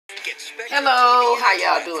Hello, how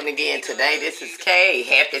y'all doing again today? This is Kay.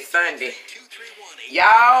 Happy Sunday. Y'all,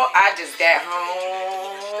 I just got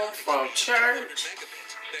home from church.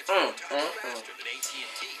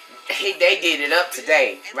 They did it up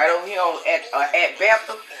today. Right over here at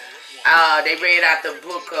Bethel. They read out the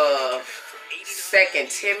book of 2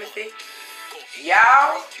 Timothy.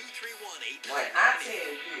 Y'all, when I tell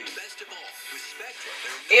you,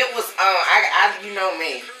 it was, you know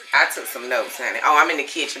me. I took some notes, honey. Oh, I'm in the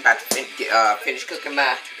kitchen about to finish cooking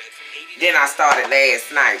my. Then I started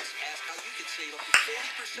last night.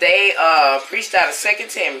 They preached out of 2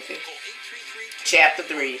 Timothy, chapter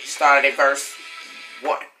 3, started at verse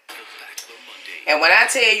 1. And when I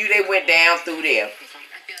tell you they went down through there,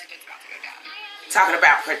 talking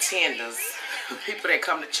about pretenders, people that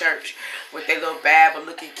come to church with their little Bible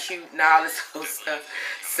looking cute and all this whole stuff,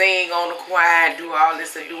 sing on the choir and do all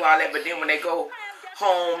this and do all that, but then when they go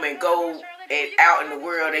home and go out in the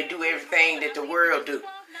world, they do everything that the world do.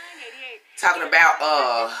 Talking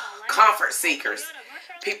about comfort seekers.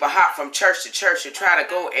 People hop from church to church to try to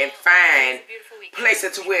go and find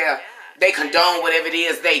places to where they condone whatever it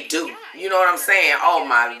is they do. You know what I'm saying? Oh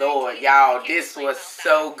my Lord, y'all, this was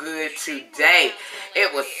so good today.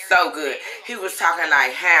 It was so good. He was talking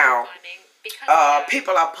like how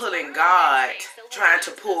people are pulling God, trying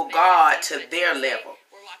to pull God to their level.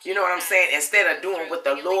 You know what I'm saying? Instead of doing what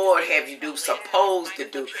the Lord have you do, supposed to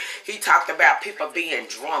do. He talked about people being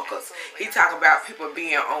drunkards. He talked about people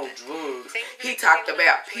being on drugs. He talked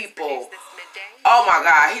about people, oh my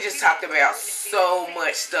God, he just talked about so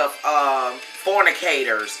much stuff.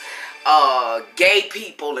 Fornicators, gay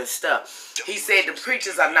people and stuff. He said the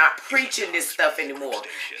preachers are not preaching this stuff anymore.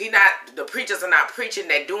 The preachers are not preaching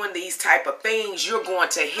that doing these type of things, you're going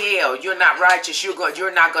to hell. You're not righteous.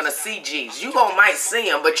 You're not going to see Jesus. You might see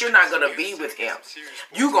him, but you're not going to be with him.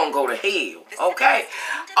 You're going to go to hell. Okay?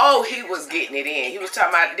 Oh, he was getting it in. He was talking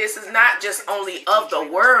about this is not just only of the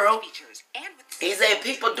world. He said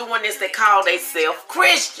people doing this, they call themselves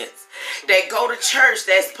Christians. They go to church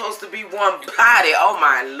that's supposed to be one body. Oh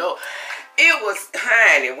my Lord. It was,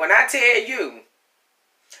 honey, when I tell you,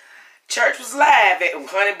 church was live,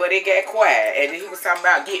 honey, but it got quiet. And he was talking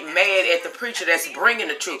about getting mad at the preacher that's bringing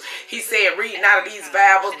the truth. He said, reading out of these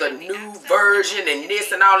Bibles, the new version and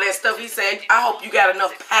this and all that stuff. He said, I hope you got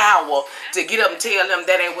enough power to get up and tell them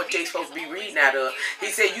that ain't what they supposed to be reading out of. He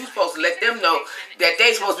said, you supposed to let them know that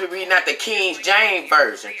they supposed to be reading out the King James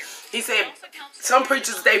Version. He said, some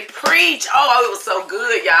preachers, they preach. Oh, it was so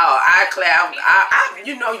good, y'all.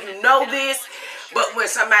 You know this. But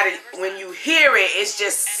when you hear it, it's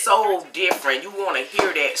just so different. You want to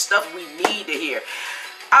hear that stuff we need to hear.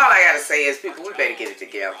 All I got to say is, people, we better get it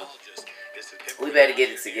together. We better get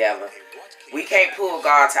it together. We can't pull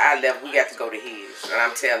God to our level. We got to go to his. And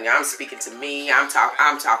I'm telling you, I'm speaking to me. I'm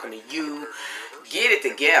talking to you. Get it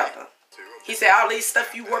together. He said, all these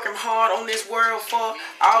stuff you working hard on this world for,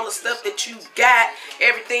 all the stuff that you got,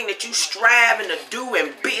 everything that you striving to do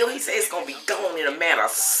and build, he said, it's going to be gone in a matter of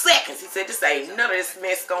seconds. He said, this ain't none of this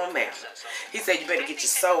mess going to matter. He said, you better get your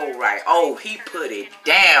soul right. Oh, he put it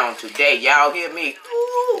down today. Y'all hear me?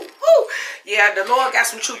 Ooh, ooh. Yeah, the Lord got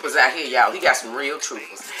some troopers out here, y'all. He got some real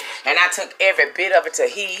troopers. And I took every bit of it to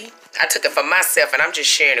heed. I took it for myself, and I'm just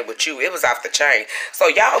sharing it with you. It was off the chain. So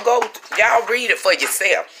y'all read it for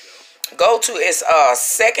yourself. Go to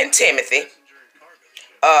 2 Timothy,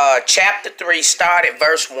 chapter 3, start at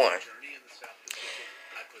verse 1.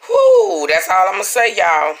 Whoo, that's all I'm going to say,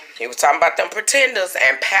 y'all. He was talking about them pretenders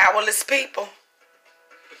and powerless people.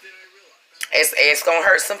 It's going to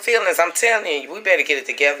hurt some feelings. I'm telling you, we better get it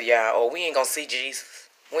together, y'all, or we ain't going to see Jesus.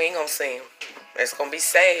 We ain't going to see him. It's going to be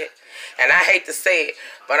sad. And I hate to say it,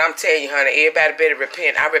 but I'm telling you, honey, everybody better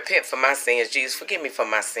repent. I repent for my sins. Jesus, forgive me for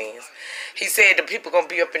my sins. He said the people going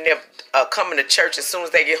to be up in there coming to church as soon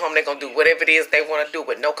as they get home. They're going to do whatever it is they want to do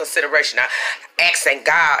with no consideration. Now, asking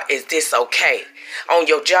God, is this okay? On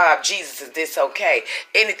your job, Jesus, is this okay?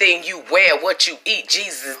 Anything you wear, what you eat,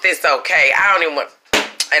 Jesus, is this okay? I don't even want...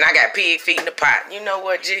 And I got pig feet in the pot. You know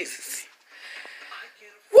what, Jesus?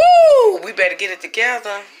 Woo! We better get it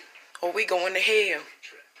together or we going to hell.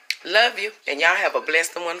 Love you. And y'all have a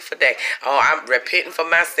blessed and wonderful day. Oh, I'm repenting for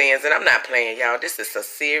my sins. And I'm not playing, y'all. This is a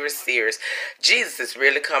serious. Jesus is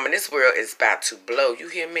really coming. This world is about to blow. You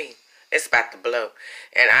hear me? It's about to blow.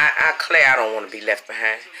 And I declare I don't want to be left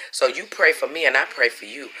behind. So you pray for me and I pray for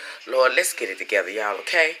you. Lord, let's get it together, y'all,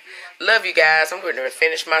 okay? Love you guys. I'm going to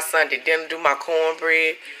finish my Sunday dinner, do my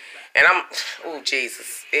cornbread. And oh,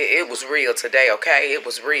 Jesus. It was real today, okay? It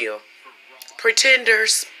was real.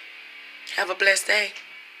 Pretenders. Have a blessed day.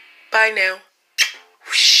 Bye now.